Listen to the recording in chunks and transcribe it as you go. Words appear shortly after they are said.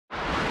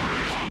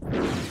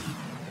Hello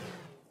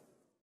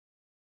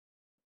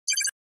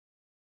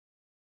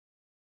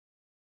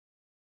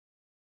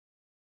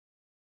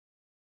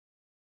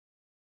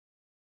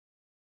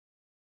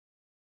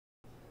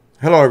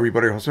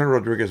everybody, Jose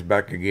Rodriguez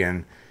back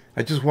again.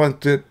 I just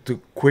wanted to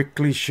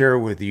quickly share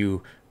with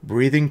you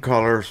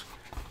Breathincolors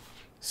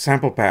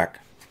sample pack.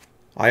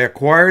 I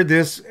acquired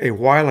this a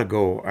while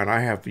ago and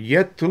I have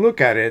yet to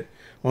look at it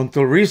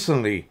until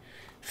recently.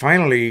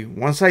 Finally,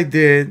 once I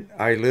did,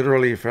 I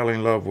literally fell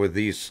in love with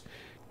these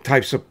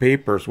types of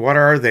papers. What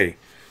are they?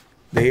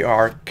 They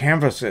are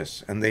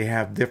canvases and they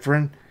have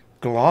different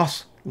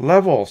gloss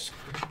levels.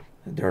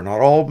 They're not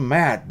all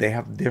matte, they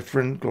have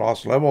different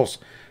gloss levels.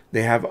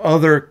 They have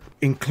other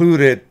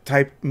included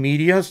type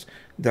medias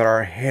that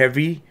are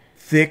heavy,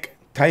 thick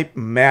type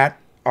matte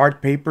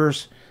art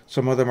papers.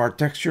 Some of them are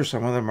texture,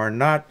 some of them are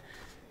not.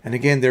 And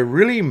again, they're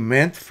really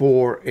meant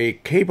for a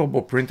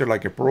capable printer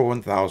like a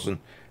Pro-1000,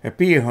 a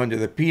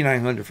P800, a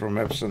P900 from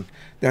EPSON,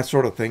 that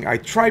sort of thing. I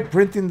tried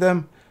printing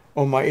them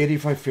on my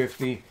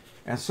 8550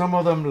 and some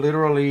of them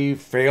literally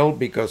failed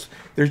because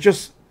they're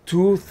just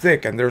too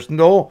thick and there's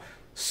no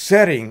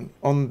setting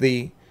on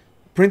the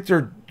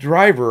printer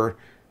driver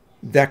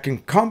that can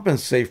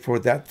compensate for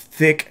that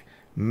thick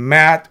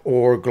matte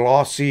or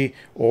glossy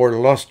or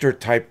luster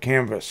type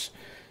canvas.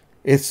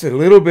 It's a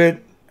little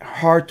bit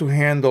hard to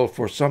handle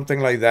for something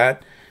like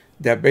that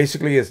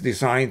basically is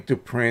designed to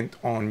print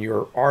on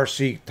your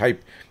RC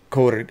type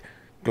coated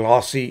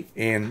glossy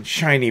and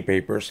shiny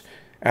papers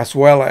as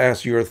well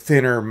as your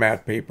thinner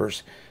matte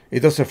papers. It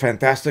does a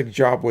fantastic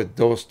job with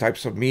those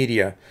types of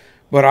media,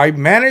 but I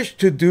managed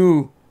to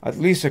do at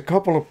least a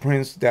couple of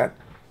prints that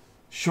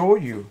show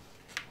you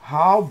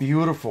how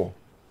beautiful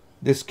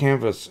this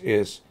canvas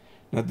is.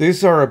 Now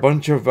these are a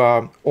bunch of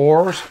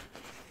oars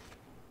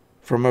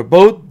from a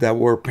boat that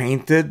were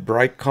painted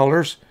bright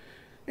colors,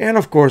 and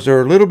of course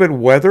they're a little bit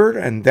weathered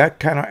and that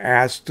kind of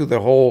adds to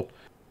the whole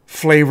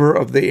flavor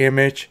of the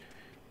image.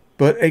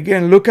 But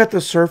again, look at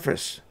the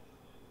surface.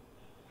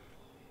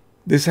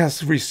 This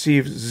has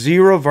received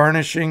zero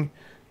varnishing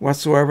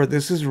whatsoever.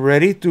 This is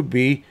ready to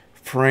be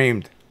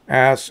framed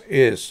as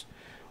is.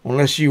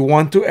 Unless you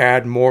want to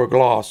add more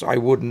gloss, I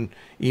wouldn't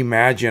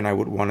imagine I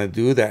would want to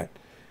do that.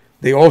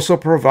 They also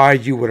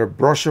provide you with a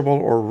brushable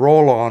or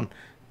roll-on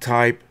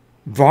type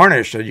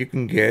varnish that you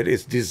can get.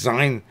 It's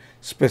designed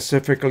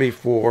specifically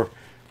for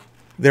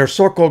their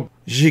so-called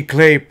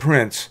giclée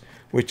prints,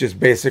 which is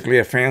basically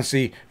a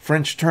fancy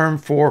French term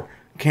for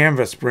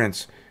canvas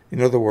prints.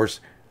 In other words,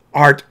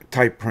 art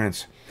type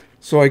prints.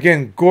 So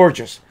again,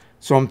 gorgeous.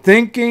 So I'm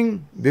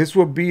thinking this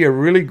would be a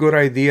really good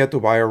idea to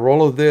buy a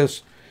roll of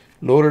this,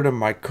 loaded in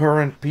my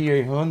current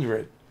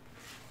P800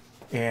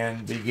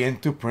 and begin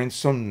to print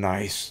some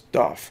nice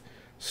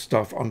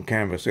stuff on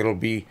canvas. It'll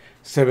be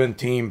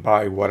 17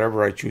 by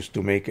whatever I choose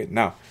to make it.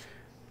 Now,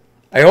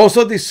 I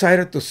also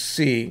decided to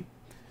see,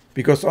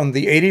 because on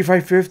the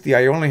 8550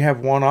 I only have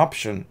one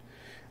option.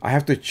 I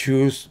have to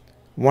choose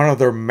one of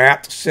their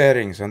matte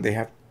settings and they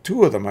have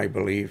two of them, I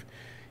believe.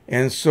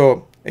 And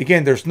so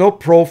again, there's no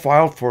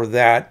profile for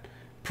that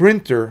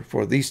printer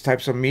for these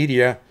types of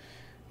media.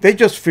 They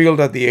just feel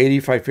that the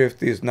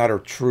 8550 is not a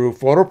true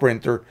photo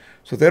printer,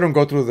 so they don't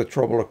go through the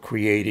trouble of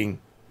creating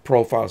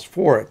profiles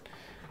for it.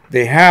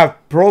 They have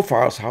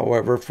profiles,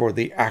 however, for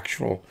the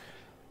actual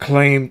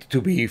claimed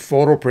to be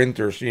photo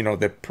printers, you know,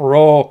 the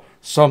Pro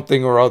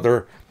something or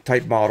other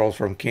type models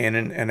from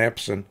Canon and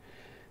EPSON.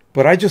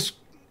 But I just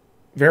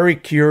very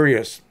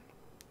curious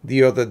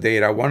the other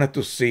day. I wanted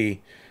to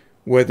see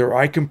whether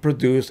I can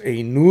produce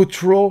a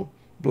neutral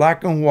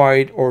black and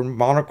white or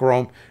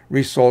monochrome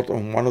result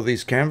on one of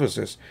these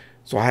canvases.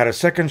 So I had a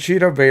second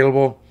sheet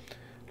available.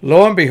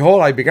 Lo and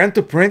behold, I began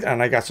to print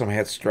and I got some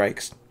head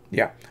strikes.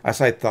 Yeah, as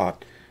I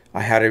thought.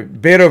 I had a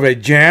bit of a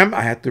jam.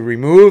 I had to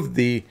remove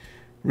the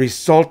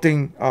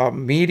resulting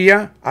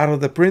media out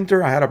of the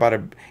printer. I had about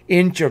an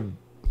inch of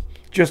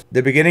just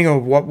the beginning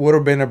of what would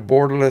have been a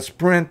borderless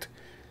print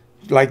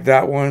like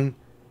that one.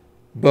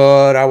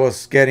 But I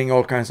was getting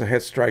all kinds of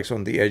head strikes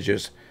on the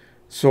edges.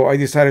 So I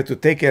decided to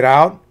take it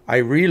out. I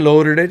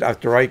reloaded it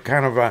after I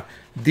kind of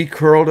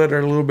decurled it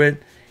a little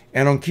bit.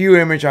 And on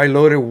QIMAGE, I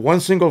loaded one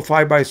single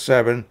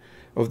 5x7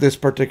 of this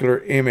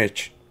particular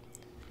image.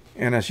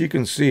 And as you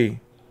can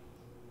see,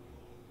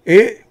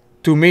 it,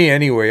 to me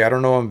anyway, I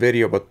don't know on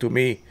video, but to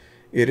me,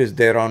 it is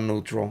dead on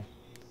neutral.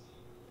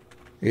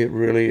 It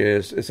really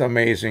is. It's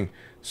amazing.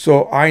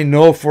 So I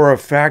know for a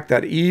fact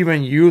that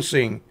even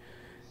using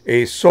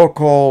a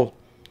so-called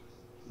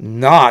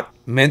not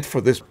meant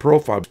for this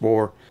profile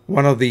for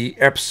one of the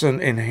EPSON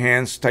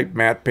enhanced type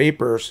matte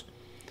papers,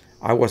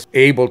 I was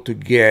able to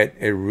get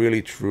a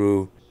really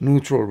true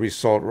neutral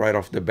result right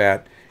off the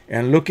bat.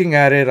 And looking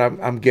at it,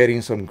 I'm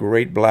getting some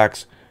great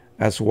blacks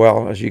as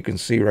well, as you can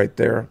see right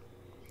there.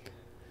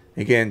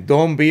 Again,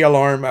 don't be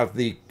alarmed at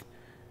the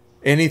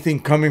anything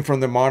coming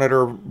from the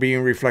monitor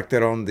being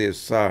reflected on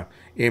this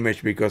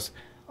image, because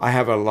I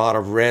have a lot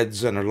of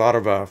reds and a lot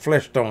of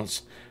flesh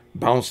tones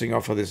bouncing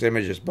off of these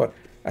images. But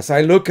as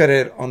I look at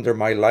it under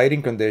my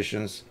lighting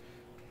conditions,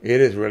 It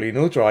is really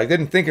neutral. I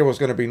didn't think it was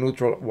going to be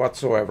neutral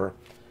whatsoever.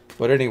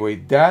 But anyway,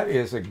 that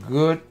is a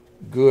good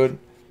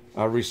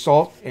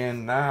result.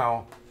 And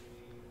now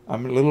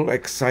I'm a little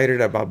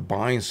excited about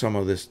buying some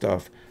of this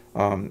stuff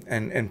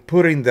and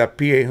putting the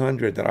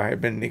P800 that I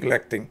have been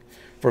neglecting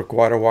for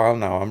quite a while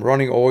now. I'm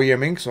running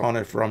OEM inks on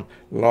it from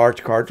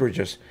large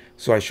cartridges,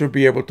 so I should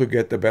be able to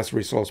get the best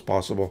results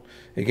possible.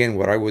 Again,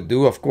 what I would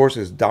do, of course,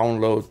 is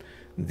download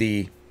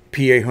the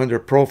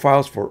P800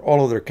 profiles for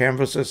all of their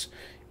canvases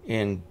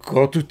and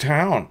go to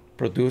town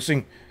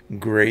producing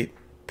great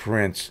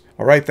prints.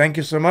 All right, thank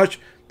you so much.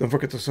 Don't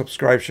forget to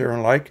subscribe, share,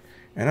 and like.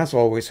 And as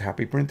always,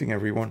 happy printing,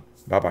 everyone.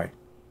 Bye-bye.